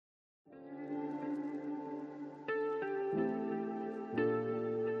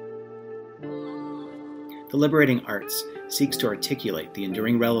The Liberating Arts seeks to articulate the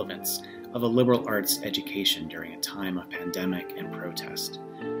enduring relevance of a liberal arts education during a time of pandemic and protest.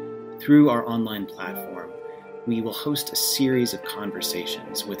 Through our online platform, we will host a series of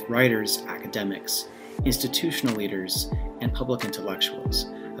conversations with writers, academics, institutional leaders, and public intellectuals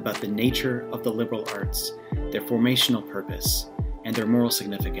about the nature of the liberal arts, their formational purpose, and their moral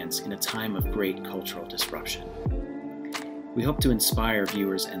significance in a time of great cultural disruption. We hope to inspire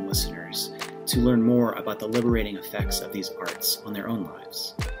viewers and listeners to learn more about the liberating effects of these arts on their own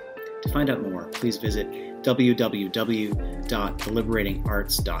lives. To find out more, please visit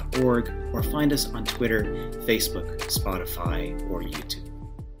www.theliberatingarts.org or find us on Twitter, Facebook, Spotify, or YouTube.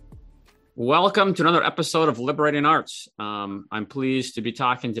 Welcome to another episode of Liberating Arts. I'm pleased to be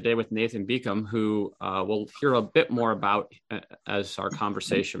talking today with Nathan Beacom, who we'll hear a bit more about as our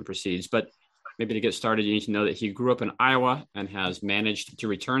conversation proceeds. But maybe to get started, you need to know that he grew up in Iowa and has managed to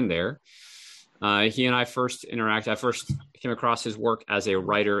return there. He and I first came across his work as a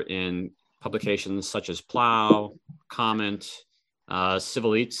writer in publications such as Plow, Comment,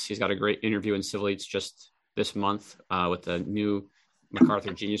 Civil Eats. He's got a great interview in Civil Eats just this month with the new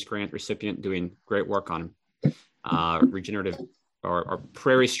MacArthur Genius Grant recipient doing great work on regenerative or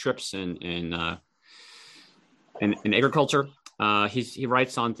prairie strips in agriculture. He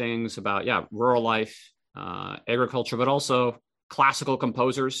writes on things about rural life, agriculture, but also classical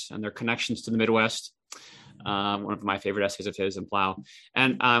composers and their connections to the Midwest. One of my favorite essays of his in Plow.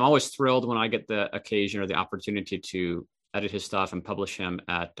 And I'm always thrilled when I get the occasion or the opportunity to edit his stuff and publish him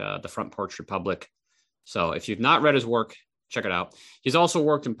at the Front Porch Republic. So if you've not read his work, check it out. He's also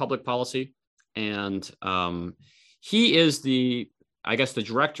worked in public policy, and he is the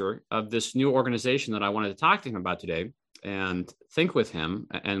director of this new organization that I wanted to talk to him about today and think with him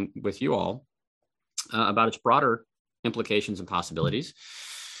and with you all about its broader implications and possibilities,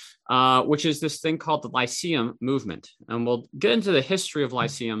 which is this thing called the Lyceum Movement. And we'll get into the history of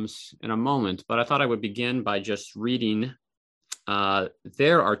Lyceums in a moment, but I thought I would begin by just reading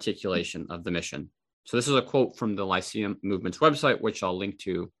their articulation of the mission. So this is a quote from the Lyceum Movement's website, which I'll link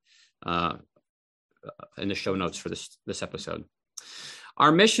to in the show notes for this episode.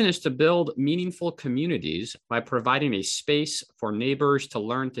 Our mission is to build meaningful communities by providing a space for neighbors to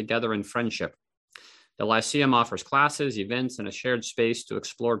learn together in friendship. The Lyceum offers classes, events, and a shared space to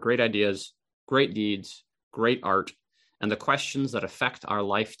explore great ideas, great deeds, great art, and the questions that affect our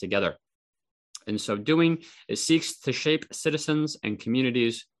life together. In so doing, it seeks to shape citizens and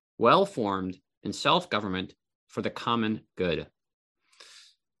communities well-formed in self-government for the common good.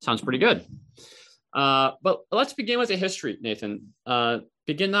 Sounds pretty good. But let's begin with the history, Nathan.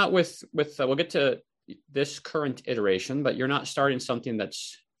 Begin not with we'll get to this current iteration, but you're not starting something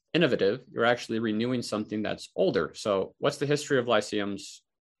that's innovative. You're actually renewing something that's older. So what's the history of Lyceums?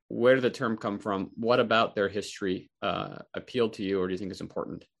 Where did the term come from? What about their history appealed to you, or do you think is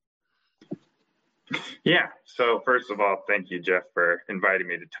important? Yeah. So first of all, thank you, Jeff, for inviting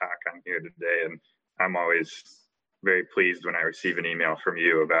me to talk on here today. And I'm always very pleased when I receive an email from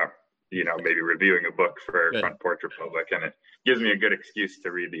you about, maybe reviewing a book for Front Porch Republic. And it gives me a good excuse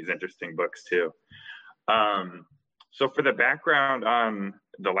to read these interesting books too. So for the background on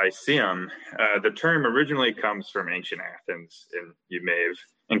the Lyceum, the term originally comes from ancient Athens, and you may have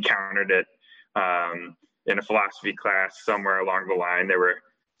encountered it in a philosophy class somewhere along the line. There were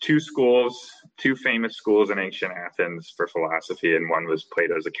two famous schools in ancient Athens for philosophy, and one was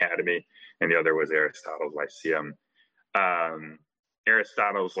Plato's Academy, and the other was Aristotle's Lyceum.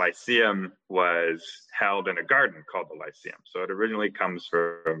 Aristotle's Lyceum was held in a garden called the Lyceum, so it originally comes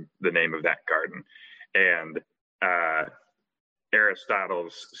from the name of that garden. And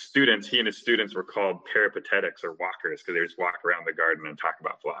Aristotle's students, he and his students were called peripatetics, or walkers, because they just walk around the garden and talk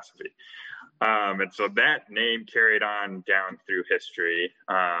about philosophy. And so that name carried on down through history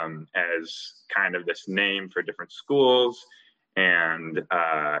as kind of this name for different schools. And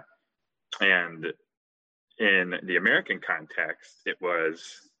in the American context, it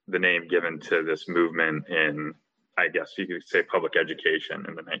was the name given to this movement in, I guess you could say, public education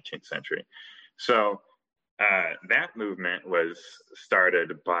in the 19th century. So that movement was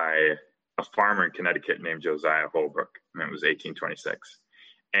started by a farmer in Connecticut named Josiah Holbrook, and it was 1826.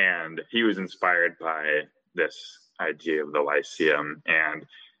 And he was inspired by this idea of the Lyceum. And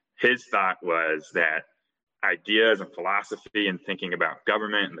his thought was that ideas and philosophy and thinking about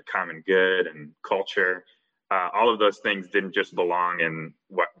government and the common good and culture, all of those things didn't just belong in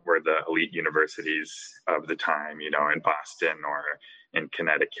what were the elite universities of the time, in Boston or in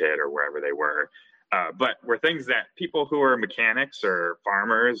Connecticut or wherever they were. But were things that people who were mechanics or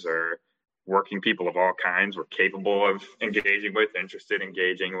farmers or working people of all kinds were capable of engaging with, interested in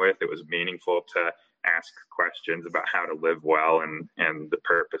engaging with. It was meaningful to ask questions about how to live well and the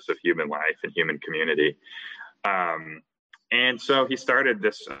purpose of human life and human community. And so he started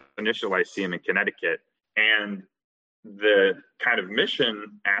this initial Lyceum in Connecticut. And the kind of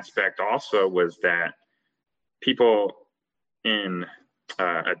mission aspect also was that people in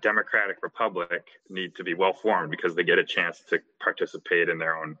a democratic republic need to be well formed because they get a chance to participate in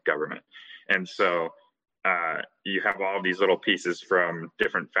their own government. And so you have all these little pieces from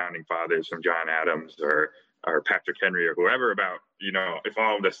different founding fathers, from John Adams or Patrick Henry or whoever, about, if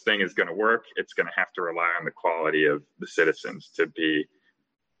all of this thing is going to work, it's going to have to rely on the quality of the citizens to be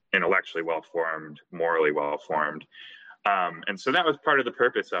intellectually well-formed, morally well-formed. And so that was part of the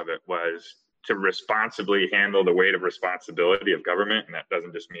purpose of it, was to responsibly handle the weight of responsibility of government. And that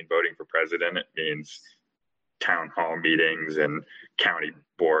doesn't just mean voting for president. It means town hall meetings and county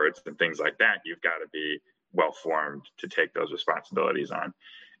boards and things like that. You've got to be well-formed to take those responsibilities on.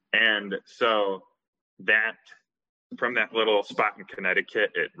 And so that, from that little spot in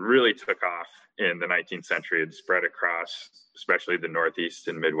Connecticut, it really took off in the 19th century. It spread across, especially the Northeast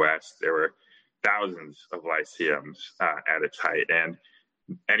and Midwest. There were thousands of lyceums at its height, and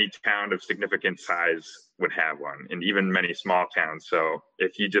any town of significant size would have one, and even many small towns. So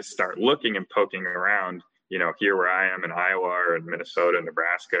if you just start looking and poking around, here where I am in Iowa or in Minnesota,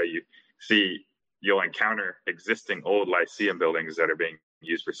 Nebraska, you'll encounter existing old lyceum buildings that are being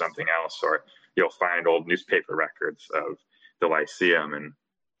used for something else, or you'll find old newspaper records of the Lyceum. And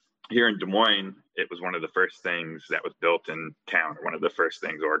here in Des Moines, it was one of the first things that was built in town, one of the first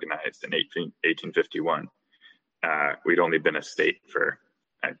things organized in 1851. We'd only been a state for,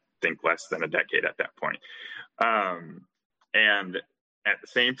 I think, less than a decade at that point. And at the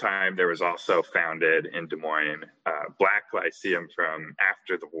same time, there was also founded in Des Moines Black Lyceum from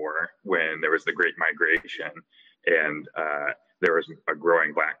after the war, when there was the Great Migration, and there was a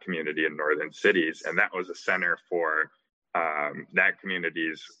growing Black community in northern cities. And that was a center for that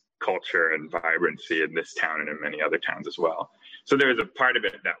community's culture and vibrancy in this town and in many other towns as well. So there was a part of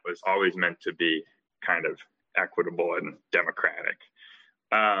it that was always meant to be kind of equitable and democratic.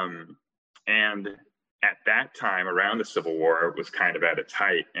 And at that time, around the Civil War, it was kind of at its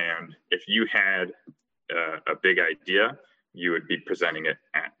height. And if you had a big idea, you would be presenting it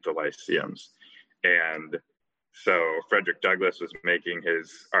at the Lyceums. And so Frederick Douglass was making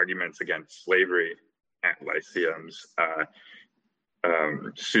his arguments against slavery at Lyceums.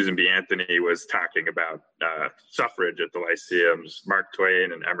 Susan B. Anthony was talking about suffrage at the Lyceums. Mark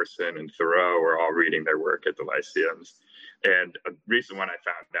Twain and Emerson and Thoreau were all reading their work at the Lyceums. And a recent one I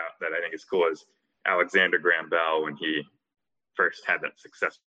found out that I think is cool is Alexander Graham Bell, when he first had that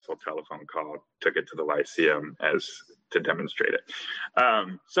successful telephone call, took it to the Lyceum as to demonstrate it.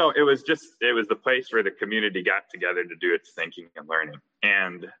 So it was the place where the community got together to do its thinking and learning.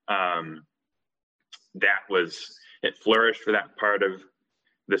 And it flourished for that part of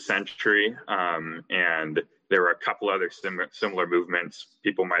the century. And there were a couple other similar movements.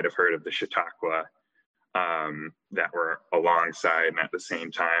 People might have heard of the Chautauqua that were alongside and at the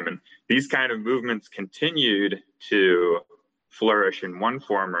same time. And these kind of movements continued to flourish in one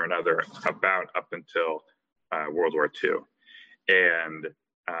form or another about up until World War II. And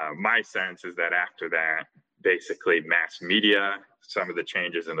my sense is that after that, basically mass media, some of the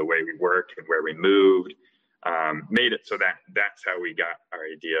changes in the way we work and where we moved, made it so that that's how we got our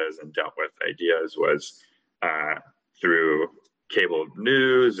ideas and dealt with ideas, was through cable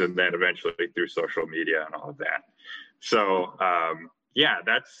news and then eventually through social media and all of that. So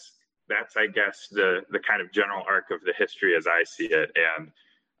that's I guess the kind of general arc of the history as I see it. And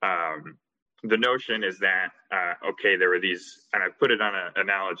the notion is that there were these, and I put it on an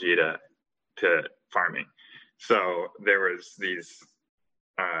analogy to farming. So there was these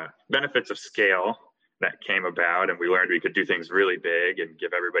benefits of scale that came about, and we learned we could do things really big and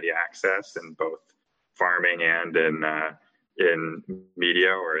give everybody access in both farming and in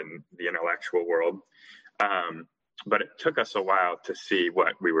media or in the intellectual world. But it took us a while to see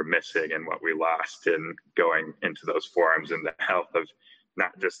what we were missing and what we lost in going into those forums, and the health of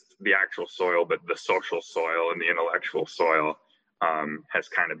not just the actual soil, but the social soil and the intellectual soil has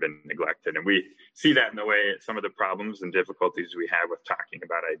kind of been neglected. And we see that in the way some of the problems and difficulties we have with talking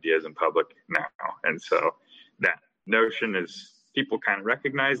about ideas in public now. And so that notion is, people kind of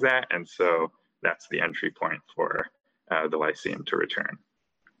recognize that. And so that's the entry point for the Lyceum to return.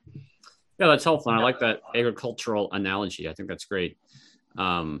 Yeah, that's helpful. And I like that agricultural analogy. I think that's great.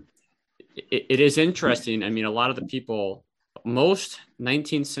 It is interesting. I mean, a lot of the people, most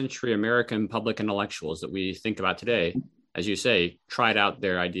 19th century American public intellectuals that we think about today, as you say, tried out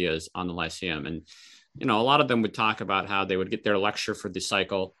their ideas on the Lyceum. And, a lot of them would talk about how they would get their lecture for the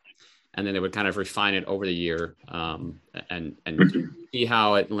cycle and then they would kind of refine it over the year, and see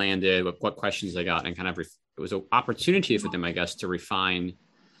how it landed, what questions they got, and kind of it was an opportunity for them, I guess, to refine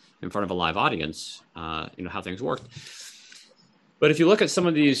in front of a live audience, how things worked. But if you look at some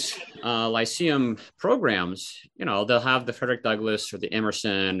of these Lyceum programs, they'll have the Frederick Douglass or the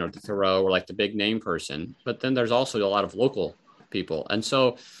Emerson or the Thoreau or like the big name person, but then there's also a lot of local people. And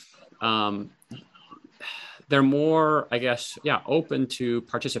so they're more, I guess, open to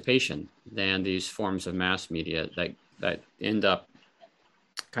participation than these forms of mass media that end up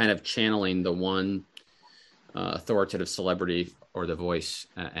kind of channeling the one authoritative celebrity or the voice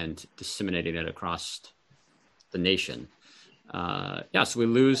and disseminating it across the nation. So we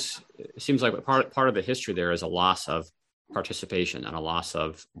lose, it seems like part of the history there is a loss of participation and a loss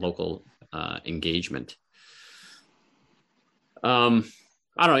of local engagement. I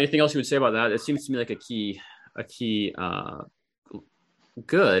don't know, anything else you would say about that? It seems to me like a key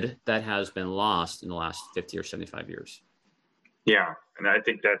good that has been lost in the last 50 or 75 years. Yeah, and I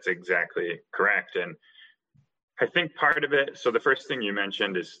think that's exactly correct. And I think part of it, so the first thing you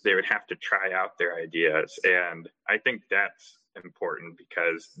mentioned is they would have to try out their ideas. And I think that's important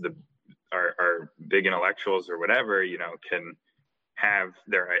because our big intellectuals or whatever, can have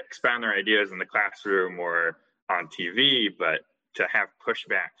expound their ideas in the classroom or on TV, but to have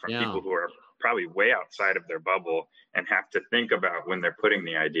pushback from people who are probably way outside of their bubble and have to think about when they're putting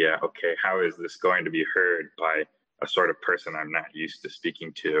the idea, okay, how is this going to be heard by a sort of person I'm not used to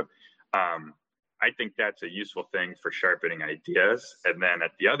speaking to? I think that's a useful thing for sharpening ideas. And then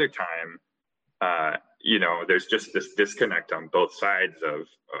at the other time, there's just this disconnect on both sides of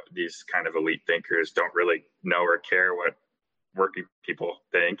these kind of elite thinkers don't really know or care what working people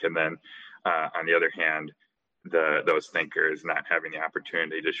think. And then on the other hand, those thinkers not having the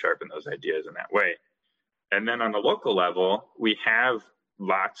opportunity to sharpen those ideas in that way. And then on the local level, we have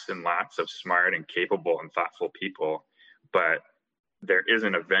lots and lots of smart and capable and thoughtful people, but there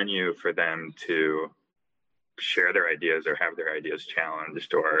isn't a venue for them to share their ideas or have their ideas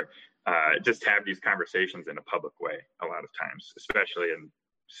challenged or just have these conversations in a public way a lot of times, especially in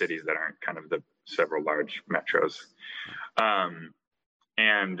cities that aren't kind of the several large metros.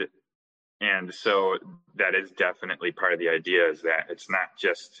 And so that is definitely part of the idea, is that it's not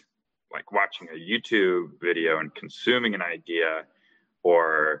just like watching a YouTube video and consuming an idea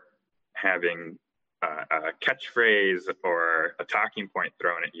or having a catchphrase or a talking point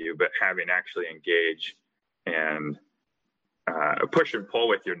thrown at you, but having actually engage and push and pull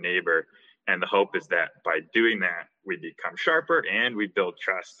with your neighbor. And the hope is that by doing that, we become sharper and we build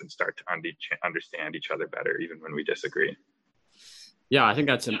trust and start to understand each other better, even when we disagree. Yeah, I think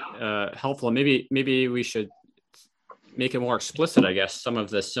that's helpful. Maybe we should make it more explicit, I guess, some of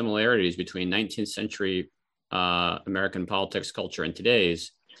the similarities between 19th century American politics, culture, and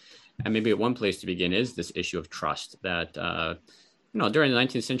today's. And maybe one place to begin is this issue of trust that, during the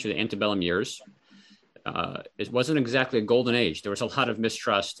 19th century, the antebellum years, it wasn't exactly a golden age. There was a lot of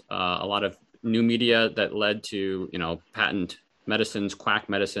mistrust, a lot of new media that led to, patent medicines, quack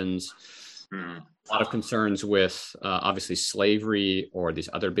medicines, a lot of concerns with obviously slavery or these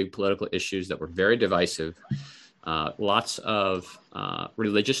other big political issues that were very divisive. Lots of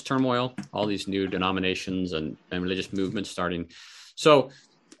religious turmoil, all these new denominations and religious movements starting. So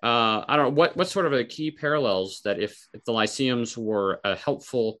I don't know, what sort of the key parallels that if the Lyceums were a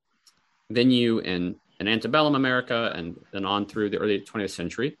helpful venue in antebellum America and then on through the early 20th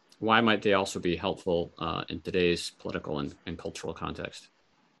century, why might they also be helpful in today's political and cultural context?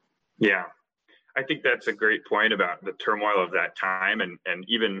 Yeah, I think that's a great point about the turmoil of that time and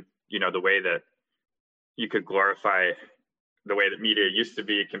even, the way that you could glorify the way that media used to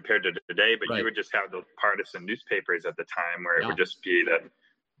be compared to today, but you would just have the partisan newspapers at the time where it would just be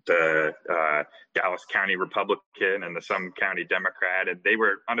the Dallas County Republican and the some county Democrat, and they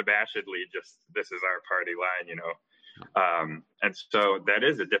were unabashedly just, this is our party line, and so that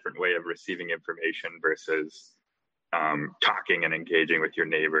is a different way of receiving information versus talking and engaging with your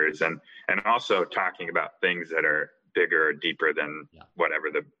neighbors and also talking about things that are bigger or deeper than whatever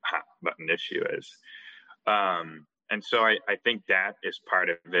the hot button issue is. And so I think that is part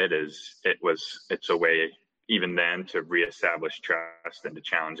of it. It's a way even then to reestablish trust and to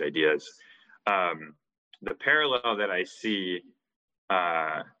challenge ideas. The parallel that I see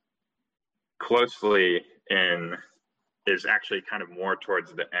closely is actually kind of more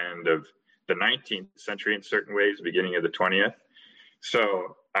towards the end of the 19th century in certain ways, beginning of the 20th.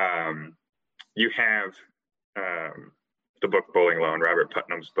 So you have the book Bowling Alone, Robert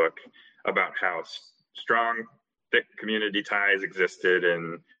Putnam's book, about how strong, thick community ties existed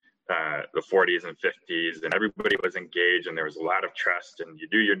in the 40s and 50s, and everybody was engaged, and there was a lot of trust, and you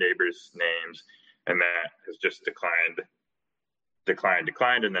knew your neighbors' names, and that has just declined,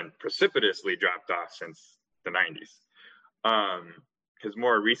 and then precipitously dropped off since the 90s. His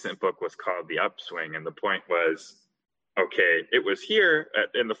more recent book was called The Upswing, and the point was, okay, it was here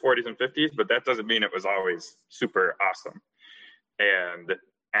in the 40s and 50s, but that doesn't mean it was always super awesome. And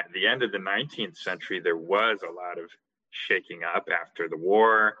at the end of the 19th century, there was a lot of shaking up after the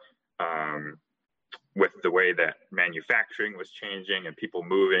war, with the way that manufacturing was changing and people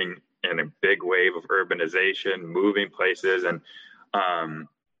moving in a big wave of urbanization, moving places. And a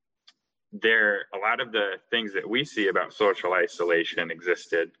lot of the things that we see about social isolation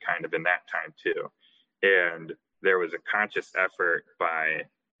existed kind of in that time too. And there was a conscious effort by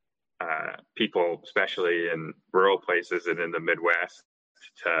people, especially in rural places and in the Midwest,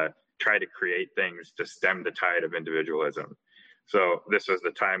 to try to create things to stem the tide of individualism. So this was the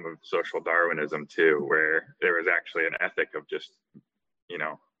time of social Darwinism too, where there was actually an ethic of just,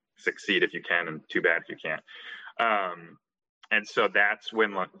 succeed if you can and too bad if you can't. And so that's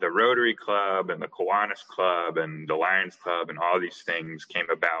when the Rotary Club and the Kiwanis Club and the Lions Club and all these things came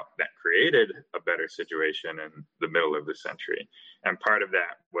about that created a better situation in the middle of the century. And part of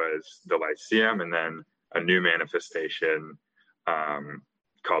that was the Lyceum, and then a new manifestation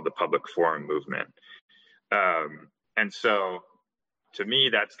called the Public Forum Movement. And so to me,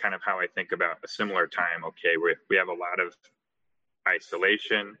 that's kind of how I think about a similar time. Okay, we have a lot of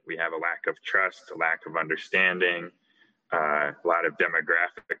isolation, we have a lack of trust, a lack of understanding, a lot of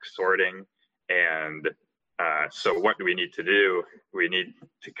demographic sorting. And so what do we need to do? We need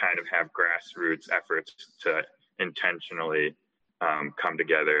to kind of have grassroots efforts to intentionally come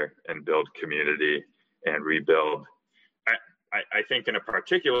together and build community and rebuild. I think in a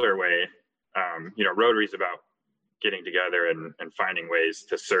particular way, Rotary's about getting together and finding ways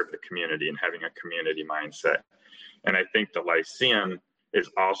to serve the community and having a community mindset. And I think the Lyceum is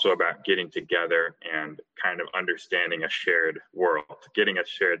also about getting together and kind of understanding a shared world, getting a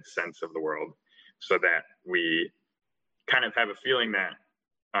shared sense of the world, so that we kind of have a feeling that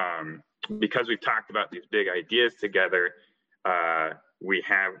because we've talked about these big ideas together, we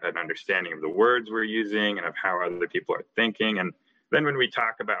have an understanding of the words we're using and of how other people are thinking. And then when we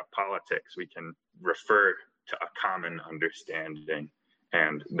talk about politics, we can refer to a common understanding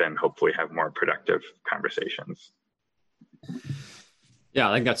and then hopefully have more productive conversations. Yeah,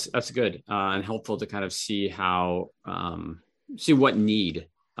 I think that's good and helpful to kind of see how see what need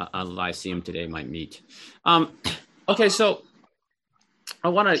a Lyceum today might meet. Okay, so I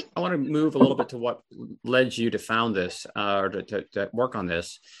want to move a little bit to what led you to found this or to work on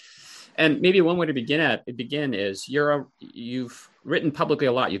this, and maybe one way to begin is you've written publicly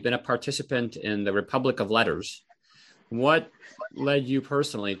a lot. You've been a participant in the Republic of Letters. What led you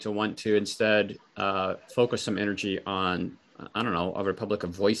personally to want to instead focus some energy on, I don't know, a Republic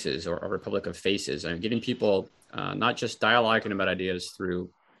of Voices or a Republic of Faces, and getting people not just dialoguing about ideas through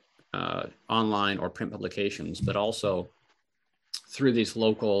online or print publications, but also through these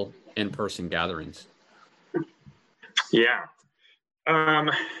local in-person gatherings? Yeah.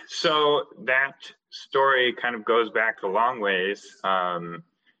 So that story kind of goes back a long ways,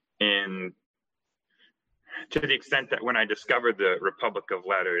 in to the extent that when I discovered the Republic of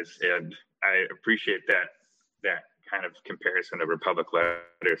Letters, and I appreciate that kind of comparison of Republic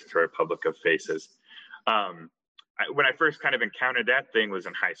Letters to Republic of Faces. When I first kind of encountered that thing was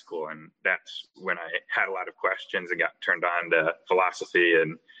in high school, and that's when I had a lot of questions and got turned on to philosophy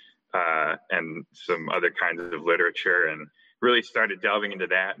and some other kinds of literature, and really started delving into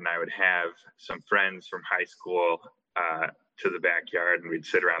that. And I would have some friends from high school to the backyard, and we'd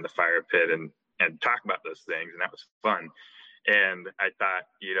sit around the fire pit and talk about those things, and that was fun. And I thought,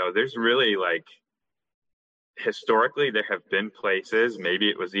 there's really, like, historically there have been places, maybe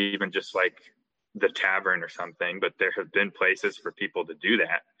it was even just like the tavern or something, but there have been places for people to do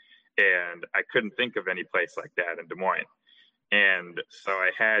that. And I couldn't think of any place like that in Des Moines. And so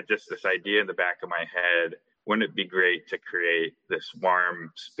I had just this idea in the back of my head, wouldn't it be great to create this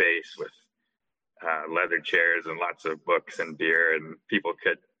warm space with leather chairs and lots of books and beer, and people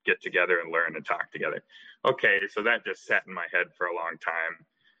could get together and learn and talk together. Okay, so that just sat in my head for a long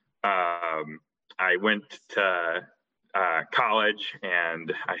time. I went to college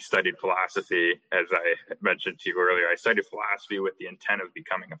and I studied philosophy. As I mentioned to you earlier, I studied philosophy with the intent of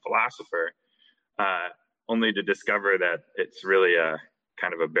becoming a philosopher, only to discover that it's really a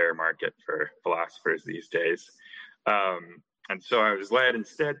kind of a bear market for philosophers these days. And so I was led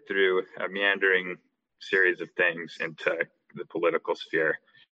instead through a meandering series of things into the political sphere,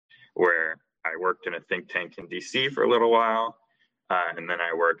 where I worked in a think tank in DC for a little while. And then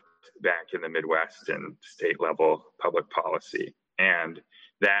I worked worked back in the Midwest in state level public policy. And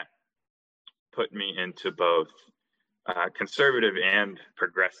that put me into both conservative and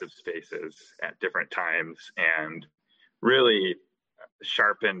progressive spaces at different times, and really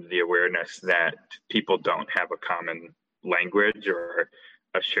sharpened the awareness that people don't have a common language or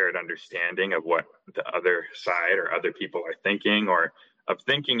a shared understanding of what the other side or other people are thinking, or of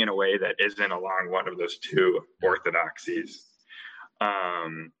thinking in a way that isn't along one of those two orthodoxies.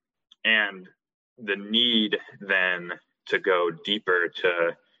 And the need then to go deeper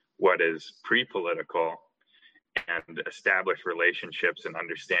to what is pre-political and establish relationships and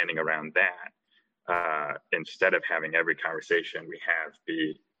understanding around that, instead of having every conversation we have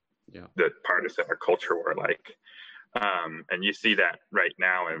be the partisan or culture war like. And you see that right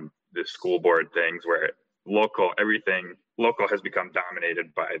now in the school board things where everything local has become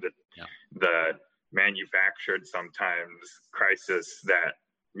dominated by the manufactured sometimes crisis that,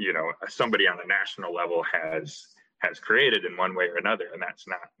 you know, somebody on the national level has created in one way or another. And that's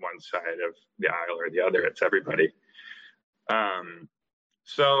not one side of the aisle or the other, it's everybody.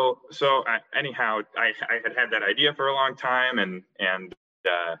 Anyhow, I had that idea for a long time, and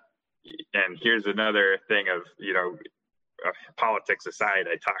here's another thing of, you know, politics aside,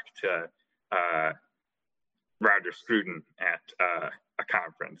 I talked to Roger Scruton at a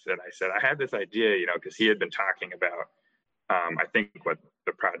conference, and I said, I had this idea, you know, because he had been talking about, I think what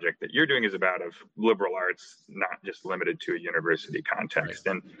the project that you're doing is about, of liberal arts, not just limited to a university context.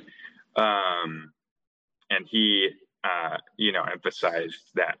 Right. And he, you know,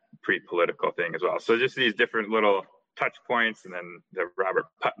 emphasized that pre-political thing as well. So just these different little touch points, and then the Robert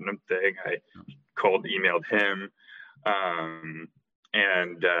Putnam thing, I cold emailed him.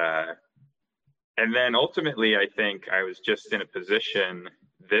 And then ultimately, I think I was just in a position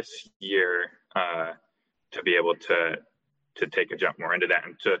this year to be able to take a jump more into that.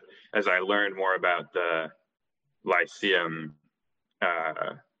 And as I learned more about the Lyceum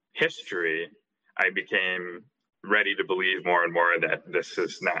history, I became ready to believe more and more that this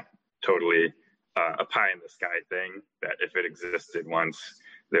is not totally a pie in the sky thing, that if it existed once,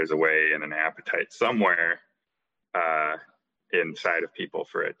 there's a way and an appetite somewhere inside of people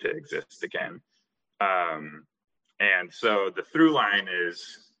for it to exist again. And so the through line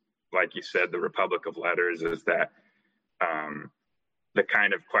is, like you said, the Republic of Letters is that the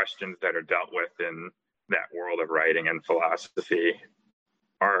kind of questions that are dealt with in that world of writing and philosophy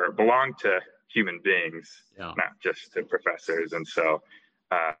belong to human beings, not just to professors. And so,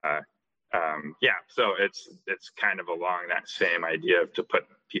 so it's kind of along that same idea of to put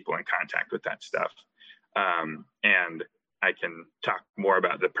people in contact with that stuff. And I can talk more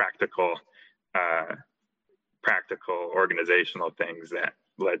about the practical organizational things that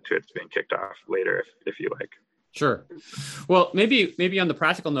led to its being kicked off later, if you like. Sure. Well, maybe on the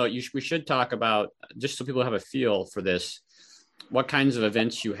practical note, we should talk about, just so people have a feel for this, what kinds of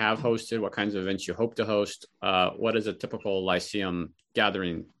events you have hosted, what kinds of events you hope to host. What does a typical Lyceum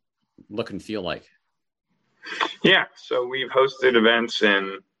gathering look and feel like? Yeah, so we've hosted events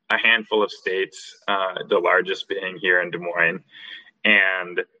in a handful of states, the largest being here in Des Moines.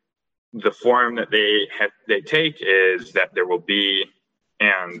 And the form that they take is that there will be,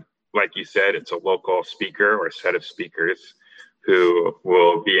 and like you said, it's a local speaker or a set of speakers who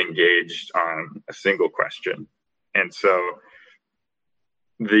will be engaged on a single question. And so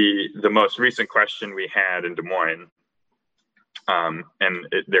the most recent question we had in Des Moines,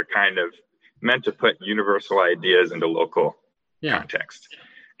 they're kind of meant to put universal ideas into local context.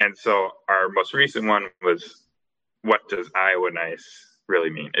 And so our most recent one was, what does Iowa nice really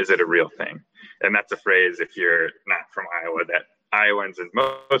mean? Is it a real thing? And that's a phrase, if you're not from Iowa, that Iowans and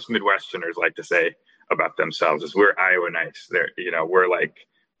most Midwesterners like to say about themselves, is we're Iowa nice. We're like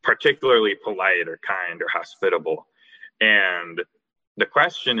particularly polite or kind or hospitable. And the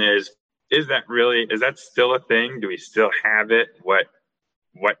question is that still a thing? Do we still have it? What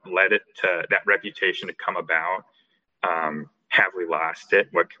led it to that reputation to come about? Have we lost it?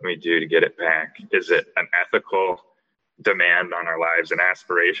 What can we do to get it back? Is it an ethical demand on our lives, an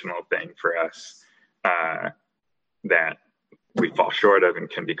aspirational thing for us that we fall short of and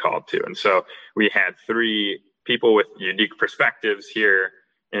can be called to? And so we had 3 people with unique perspectives here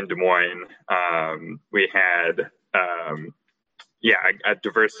in Des Moines. We had a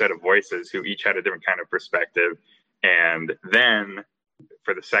diverse set of voices who each had a different kind of perspective. And then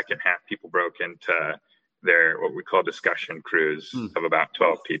for the second half, people broke into their what we call discussion crews of about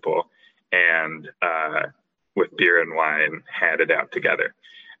 12 people, and with beer and wine had it out together.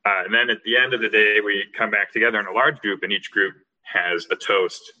 And then at the end of the day, we come back together in a large group, and each group has a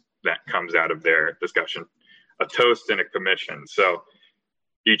toast that comes out of their discussion, a toast and a commission. So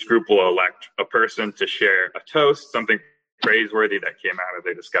each group will elect a person to share a toast, something praiseworthy that came out of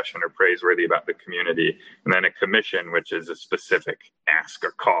the discussion or praiseworthy about the community, and then a commission, which is a specific ask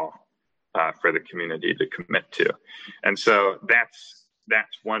or call for the community to commit to. And so that's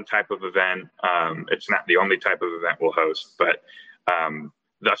one type of event. It's not the only type of event we'll host, but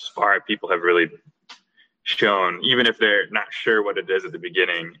thus far, people have really shown, even if they're not sure what it is at the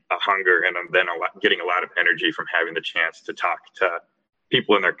beginning, a hunger and then getting a lot of energy from having the chance to talk to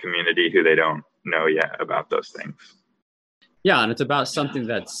people in their community who they don't know yet about those things. Yeah, and it's about something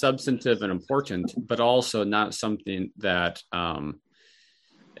that's substantive and important, but also not something that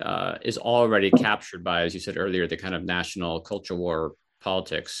is already captured by, as you said earlier, the kind of national culture war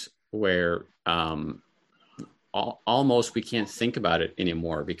politics, where almost we can't think about it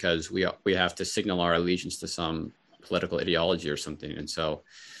anymore because we have to signal our allegiance to some political ideology or something. And so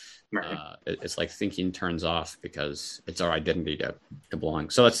it's like thinking turns off because it's our identity to belong.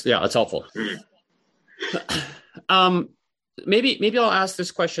 So that's helpful. Maybe I'll ask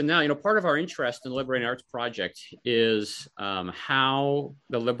this question now. Part of our interest in the Liberating Arts Project is how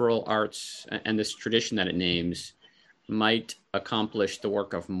the liberal arts and this tradition that it names might accomplish the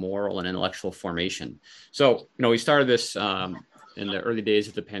work of moral and intellectual formation. So, we started this in the early days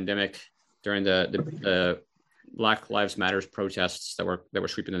of the pandemic during the Black Lives Matter protests that were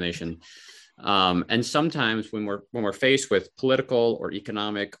sweeping the nation. And sometimes when we're faced with political or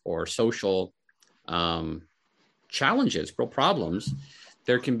economic or social challenges, real problems,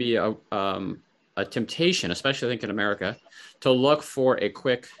 there can be a temptation, especially I think in America, to look for a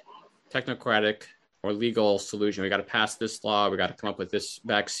quick technocratic or legal solution. We got to pass this law. We got to come up with this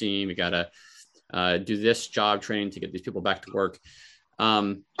vaccine. We got to do this job training to get these people back to work.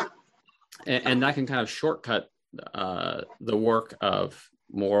 And that can kind of shortcut the work of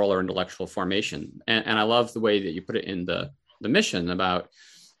moral or intellectual formation. And I love the way that you put it in the mission about,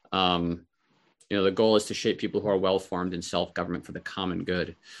 the goal is to shape people who are well-formed in self-government for the common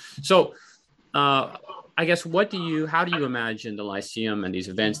good. So I guess, how do you imagine the Lyceum and these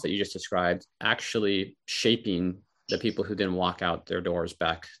events that you just described actually shaping the people who didn't walk out their doors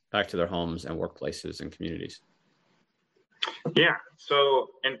back to their homes and workplaces and communities? Yeah. So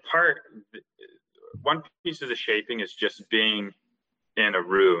in part, one piece of the shaping is just being in a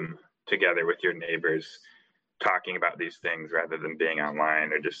room together with your neighbors, talking about these things rather than being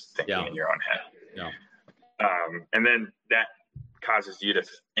online or just thinking in your own head. Yeah. And then that causes you to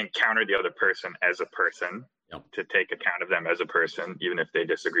encounter the other person as a person, to take account of them as a person, even if they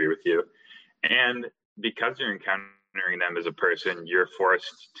disagree with you. And because you're encountering them as a person, you're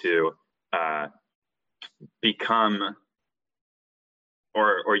forced to become,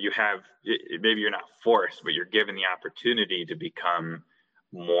 or you have, maybe you're not forced, but you're given the opportunity to become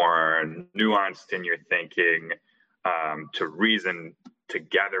more nuanced in your thinking, to reason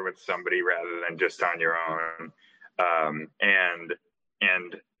together with somebody rather than just on your own.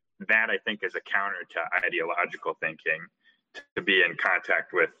 And that, I think, is a counter to ideological thinking, to be in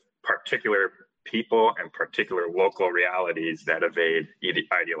contact with particular people and particular local realities that evade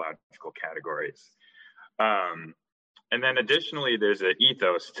ideological categories. And then additionally, there's an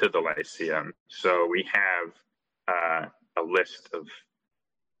ethos to the Lyceum. So we have a list of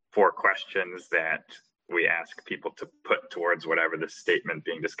 4 questions that we ask people to put towards whatever the statement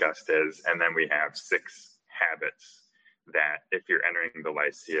being discussed is. And then we have 6 habits that, if you're entering the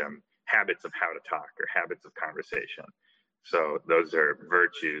Lyceum, habits of how to talk or habits of conversation. So those are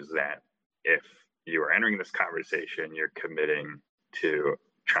virtues that, if you are entering this conversation, you're committing to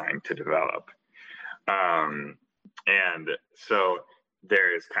trying to develop. And so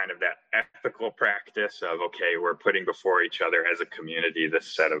there is kind of that ethical practice of, okay, we're putting before each other as a community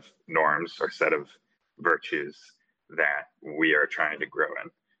this set of norms or set of virtues that we are trying to grow in,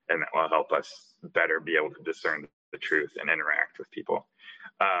 and that will help us better be able to discern the truth and interact with people.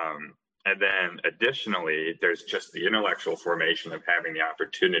 And then additionally, there's just the intellectual formation of having the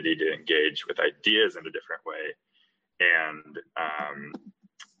opportunity to engage with ideas in a different way, and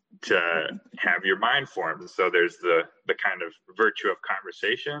to have your mind formed. So there's the kind of virtue of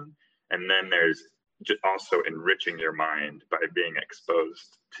conversation, and then there's also enriching your mind by being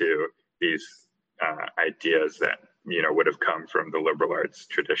exposed to these ideas that would have come from the liberal arts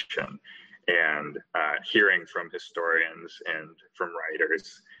tradition, and hearing from historians and from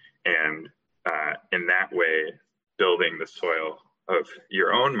writers, and in that way building the soil of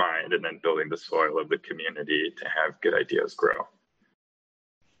your own mind, and then building the soil of the community to have good ideas grow.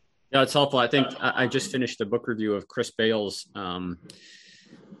 Yeah, it's helpful. I think I just finished a book review of Chris Bale's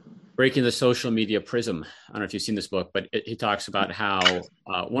Breaking the Social Media Prism. I don't know if you've seen this book, but he talks about how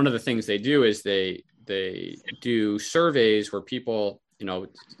one of the things they do is they do surveys where people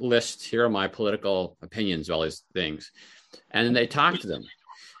list, here are my political opinions, all these things. And then they talk to them.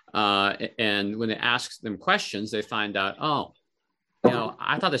 And when they ask them questions, they find out,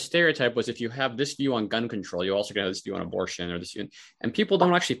 I thought the stereotype was if you have this view on gun control, you also going to have this view on abortion or this view. And people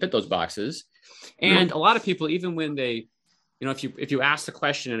don't actually fit those boxes. And a lot of people, even when they, if you ask the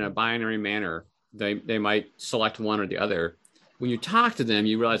question in a binary manner, they might select one or the other. When you talk to them,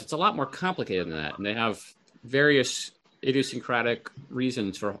 you realize it's a lot more complicated than that. And they have various idiosyncratic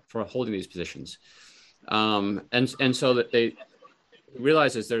reasons for holding these positions. And so that they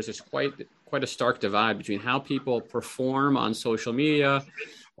realizes there's this quite a stark divide between how people perform on social media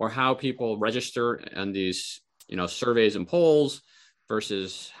or how people register in these, surveys and polls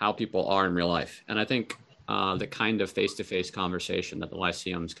versus how people are in real life. And I think the kind of face-to-face conversation that the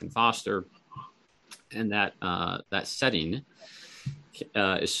Lyceums can foster and that setting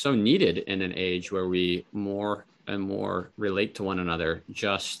is so needed in an age where we more and more relate to one another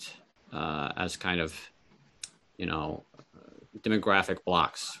just as kind of, demographic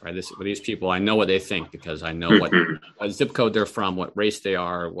blocks, right? These people, I know what they think because I know what zip code they're from, what race they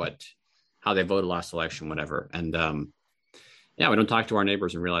are, how they voted last election, whatever. And we don't talk to our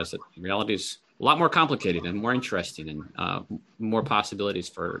neighbors and realize that reality is a lot more complicated and more interesting and more possibilities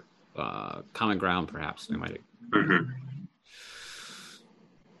for common ground, perhaps. We might.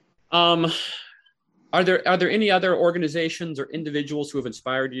 Are there any other organizations or individuals who have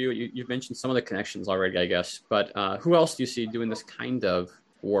inspired you? You've mentioned some of the connections already, I guess, but who else do you see doing this kind of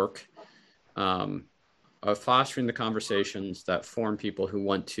work of fostering the conversations that form people who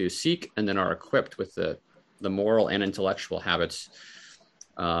want to seek and then are equipped with the moral and intellectual habits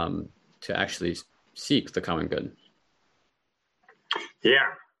to actually seek the common good?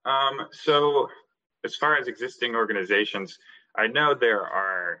 Yeah. So as far as existing organizations, I know there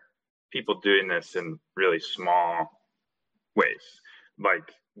are people doing this in really small ways. Like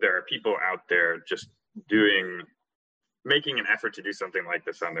there are people out there just making an effort to do something like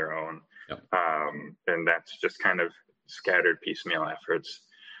this on their own. Yep. And that's just kind of scattered piecemeal efforts.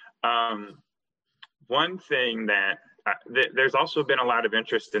 One thing that there's also been a lot of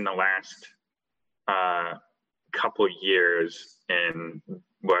interest in the last couple years in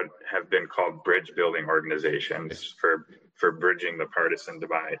what have been called bridge building organizations for bridging the partisan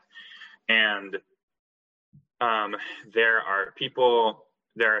divide. And there are people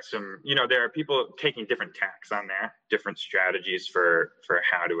taking different tacks on that, different strategies for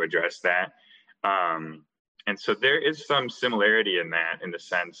how to address that. And so there is some similarity in that, in the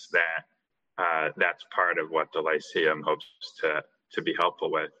sense that that's part of what the Lyceum hopes to be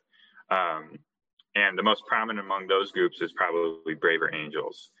helpful with. And the most prominent among those groups is probably Braver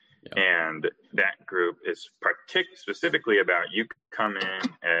Angels. Yep. And that group is specifically about you come in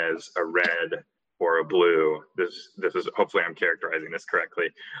as a red or a blue. This is, hopefully I'm characterizing this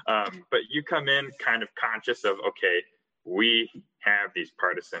correctly. But you come in kind of conscious of, okay, we have these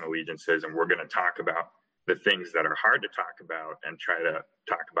partisan allegiances and we're going to talk about the things that are hard to talk about and try to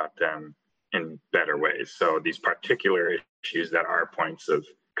talk about them in better ways. So these particular issues that are points of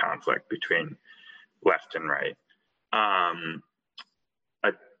conflict between left and right.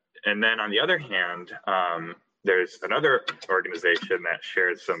 And then on the other hand, there's another organization that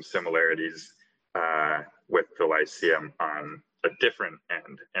shares some similarities with the Lyceum on a different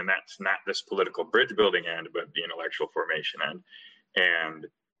end. And that's not this political bridge building end, but the intellectual formation end. And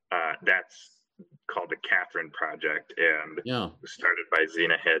that's called the Catherine Project, and started by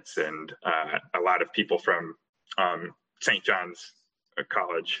Zena Hitz and a lot of people from St. John's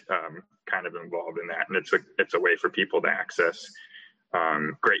College kind of involved in that. And it's a way for people to access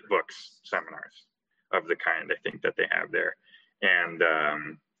great books, seminars of the kind I think that they have there, and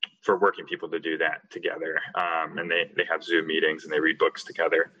for working people to do that together. And they have Zoom meetings and they read books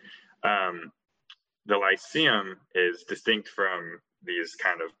together. The Lyceum is distinct from these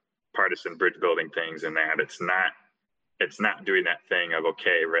kind of partisan bridge building things in that it's not doing that thing of,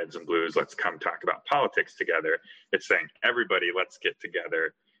 okay, reds and blues, let's come talk about politics together. It's saying, everybody, let's get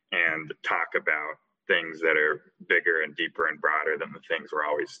together and talk about things that are bigger and deeper and broader than the things we're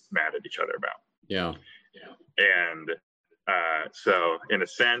always mad at each other about. Yeah. And so in a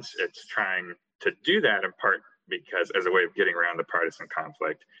sense, it's trying to do that in part because as a way of getting around the partisan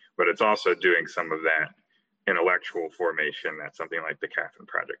conflict, but it's also doing some of that intellectual formation that something like the Catherine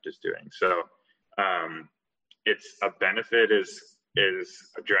Project is doing. So it's a benefit is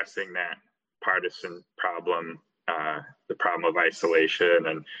addressing that partisan problem, the problem of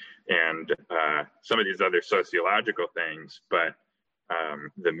isolation and some of these other sociological things, but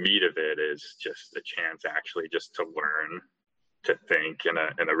the meat of it is just a chance actually just to learn to think in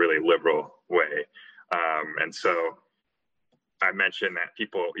a really liberal way. And so I mentioned that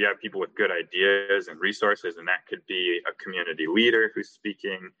you have people with good ideas and resources, and that could be a community leader who's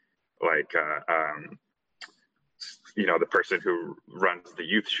speaking, like the person who runs the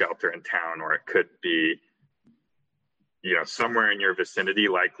youth shelter in town, or it could be somewhere in your vicinity.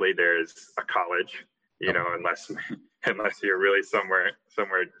 Likely there's a college, unless you're really somewhere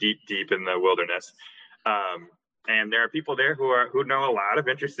deep in the wilderness. And there are people there who know a lot of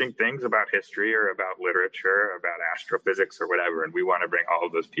interesting things about history or about literature, or about astrophysics or whatever. And we want to bring all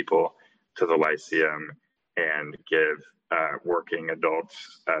of those people to the Lyceum and give working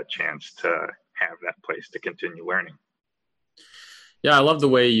adults a chance to have that place to continue learning. Yeah, I love the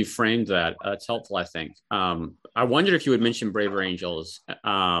way you framed that. It's helpful, I think. I wondered if you would mention Braver Angels,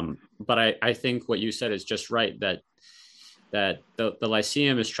 but I think what you said is just right, that the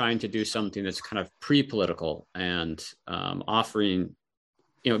Lyceum is trying to do something that's kind of pre-political and offering,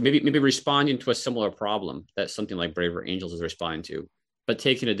 maybe responding to a similar problem that something like Braver Angels is responding to, but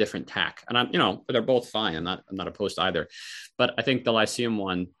taking a different tack. And they're both fine. I'm not opposed to either. But I think the Lyceum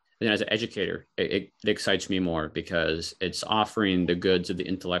one, and as an educator, it excites me more because it's offering the goods of the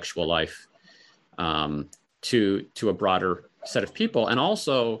intellectual life to a broader set of people. And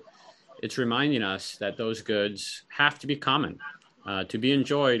also, it's reminding us that those goods have to be common. To be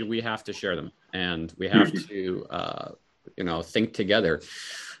enjoyed, we have to share them, and we have to, think together.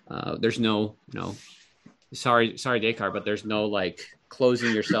 There's no, sorry, Descartes, but there's no like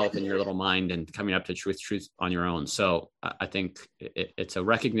closing yourself in your little mind and coming up to truth on your own. So I think it's a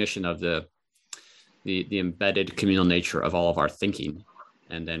recognition of the embedded communal nature of all of our thinking,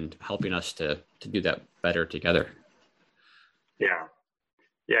 and then helping us to do that better together. Yeah,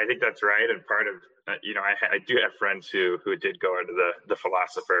 I think that's right. And part of, I do have friends who did go into the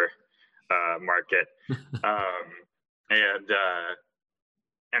philosopher market.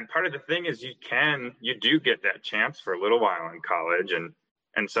 And part of the thing is you do get that chance for a little while in college,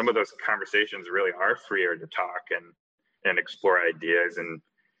 and some of those conversations really are freer to talk and explore ideas and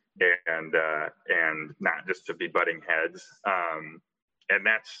not just to be butting heads. And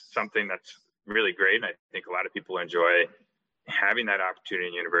that's something that's really great. And I think a lot of people enjoy having that opportunity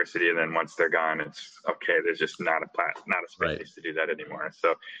in university, and then once they're gone, it's okay. There's just not a space right to do that anymore.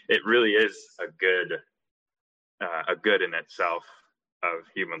 So it really is a good in itself of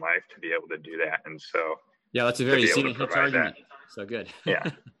human life to be able to do that. And so yeah, that's a very Zena Hitch argument. So good. Yeah.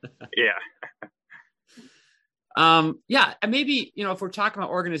 And maybe, if we're talking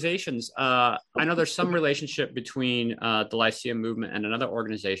about organizations, I know there's some relationship between the Lyceum Movement and another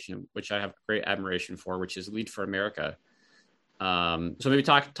organization, which I have great admiration for, which is Lead for America. So maybe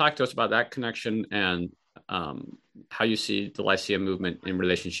talk to us about that connection and how you see the Lyceum Movement in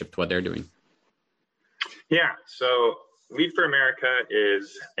relationship to what they're doing. Yeah, so Lead for America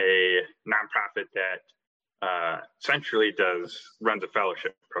is a nonprofit that essentially runs a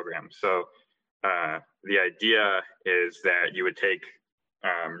fellowship program. So the idea is that you would take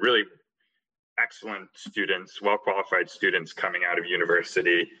really excellent students, well-qualified students coming out of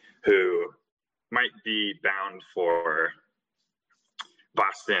university who might be bound for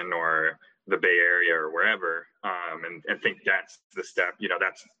Boston or the Bay Area or wherever, and think that's the step,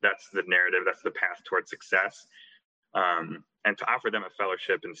 that's the narrative, that's the path towards success, and to offer them a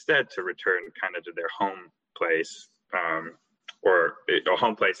fellowship instead to return kind of to their home place, or a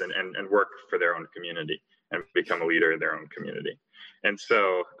home place and work for their own community and become a leader in their own community. And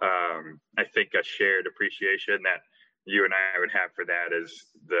so I think a shared appreciation that you and I would have for that is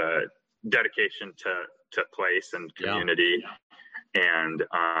the dedication to place and community, and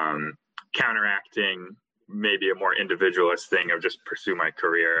counteracting maybe a more individualist thing of just pursue my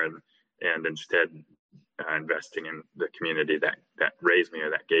career and instead investing in the community that raised me or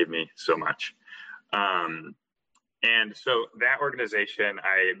that gave me so much. And so that organization,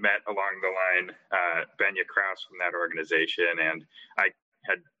 I met along the line Benya Krause from that organization, and I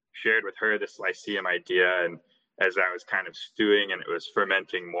had shared with her this Lyceum idea. And as I was kind of stewing and it was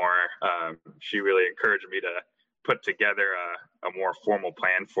fermenting more, she really encouraged me to put together a more formal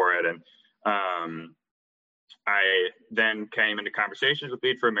plan for it. And I then came into conversations with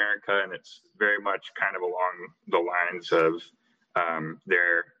Lead for America, and it's very much kind of along the lines of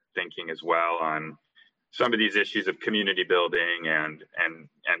their thinking as well on some of these issues of community building and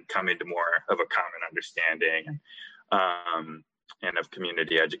coming to more of a common understanding, and of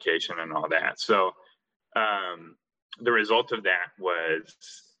community education and all that. So the result of that was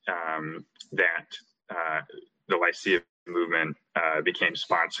that the Lyceum Movement became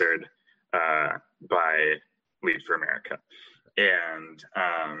sponsored by Lead for America. And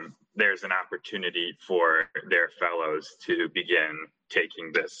there's an opportunity for their fellows to begin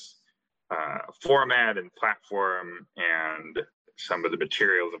taking this format and platform and some of the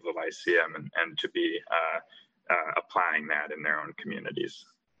materials of the Lyceum, and to be applying that in their own communities.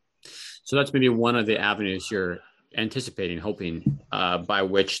 So that's maybe one of the avenues you're anticipating, hoping by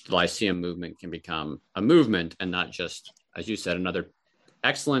which the Lyceum movement can become a movement and not just, as you said, another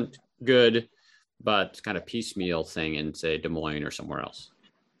excellent, good, but kind of piecemeal thing in, say, Des Moines or somewhere else.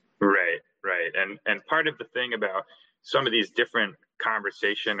 Right. And part of the thing about some of these different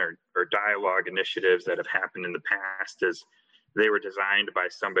conversation or dialogue initiatives that have happened in the past is they were designed by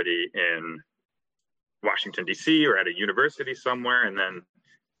somebody in Washington, D.C. or at a university somewhere, and then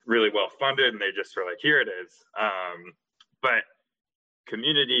really well funded, and they just were like, here it is. But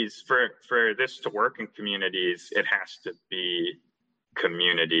communities, for this to work in communities, it has to be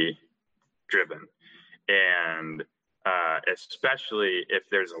community driven. And especially if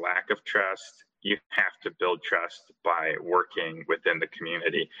there's a lack of trust, you have to build trust by working within the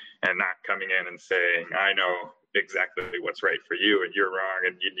community and not coming in and saying, I know exactly what's right for you and you're wrong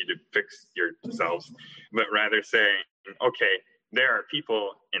and you need to fix yourselves, but rather saying, okay, there are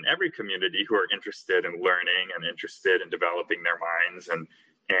people in every community who are interested in learning and interested in developing their minds and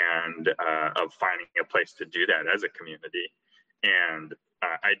of finding a place to do that as a community, and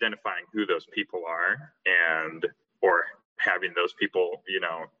identifying who those people are, and or having those people,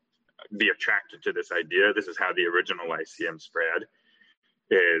 be attracted to this idea. This is how the original Lyceum spread,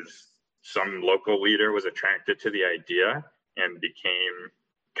 is some local leader was attracted to the idea and became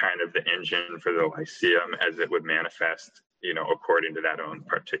kind of the engine for the Lyceum as it would manifest, according to that own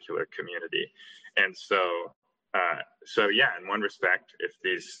particular community. And so yeah, in one respect, if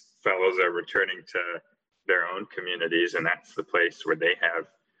these fellows are returning to their own communities and that's the place where they have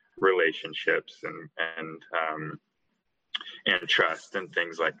relationships and trust and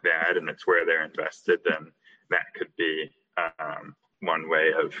things like that, and it's where they're invested, then that could be one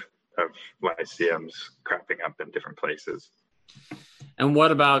way of Lyceums cropping up in different places. And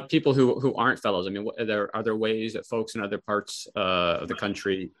what about people who aren't fellows? I mean, are there ways that folks in other parts of the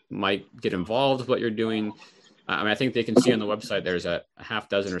country might get involved with what you're doing? I think they can see on the website there's a half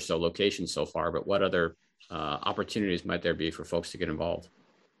dozen or so locations so far, but what other opportunities might there be for folks to get involved?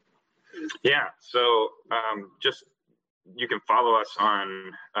 Yeah, so just you can follow us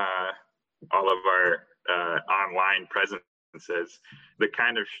on all of our online presences. The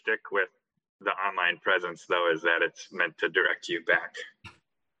kind of shtick with the online presence, though, is that it's meant to direct you back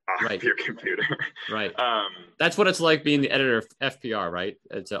off your computer. Right. That's what it's like being the editor of FPR, right?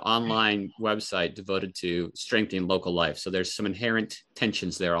 It's an online website devoted to strengthening local life. So there's some inherent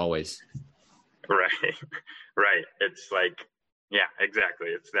tensions there always. Right. It's like, yeah, exactly.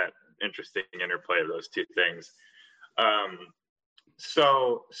 It's that interesting interplay of those two things.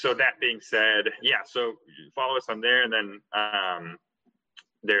 So that being said, yeah, so follow us on there, and then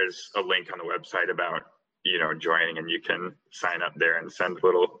there's a link on the website about, joining, and you can sign up there and send a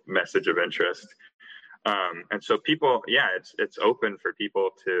little message of interest. And so people, yeah, it's open for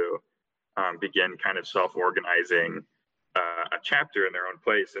people to begin kind of self-organizing a chapter in their own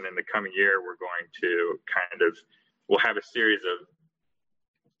place. And in the coming year, we're going to we'll have a series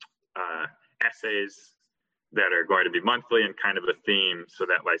of essays that are going to be monthly and kind of a theme, so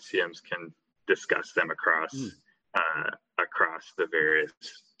that Lyceums can discuss them across the various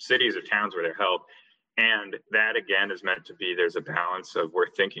cities or towns where they're held. And that, again, is meant to be, there's a balance of we're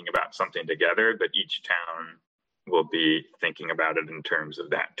thinking about something together, but each town will be thinking about it in terms of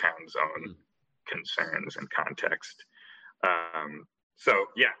that town's own concerns and context. So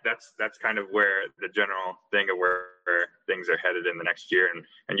yeah, that's kind of where the general thing of where things are headed in the next year.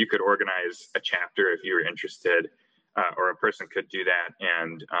 And you could organize a chapter if you were interested, or a person could do that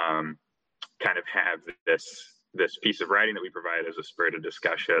and kind of have this piece of writing that we provide as a spur to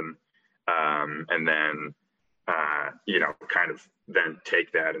discussion, and then kind of then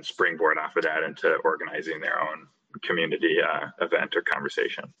take that and springboard off of that into organizing their own community event or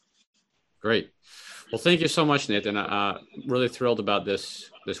conversation. Great. Well, thank you so much, Nathan. Really thrilled about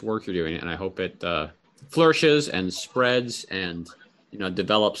this work you're doing, and I hope it flourishes and spreads and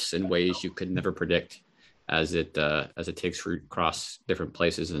develops in ways you could never predict as it takes root across different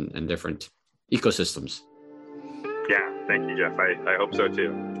places and different ecosystems. Yeah, thank you, Jeff. I hope so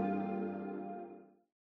too.